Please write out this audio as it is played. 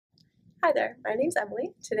Hi there, my name's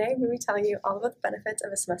Emily. Today I'm going to be telling you all about the benefits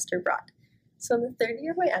of a semester abroad. So in the third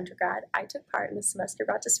year of my undergrad, I took part in a semester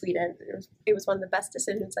abroad to Sweden. It was one of the best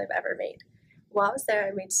decisions I've ever made. While I was there,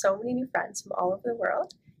 I made so many new friends from all over the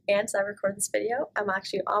world, and as I record this video, I'm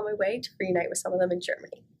actually on my way to reunite with some of them in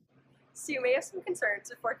Germany. So you may have some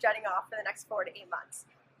concerns before jetting off for the next 4 to 8 months.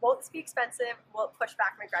 Won't this be expensive? Will it push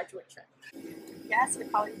back my graduation? Yes,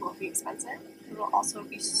 it probably will be expensive, but it will also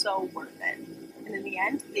be so worth it. And in the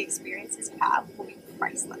end, the experiences you have will be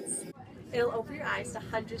priceless. It'll open your eyes to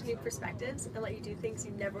hundreds of new perspectives and let you do things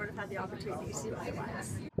you never would have had the opportunity to do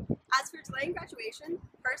otherwise. As for delaying graduation,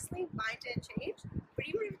 personally, mine didn't change, but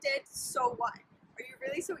even if it did, so what? Are you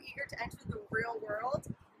really so eager to enter the real world?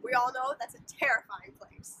 We all know that's a terrifying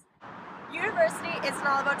place. University isn't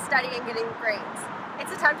all about studying and getting grades.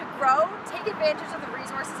 It's a time to grow, take advantage of the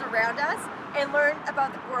resources around us, and learn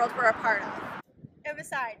about the world we're a part of. And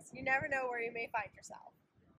besides, you never know where you may find yourself.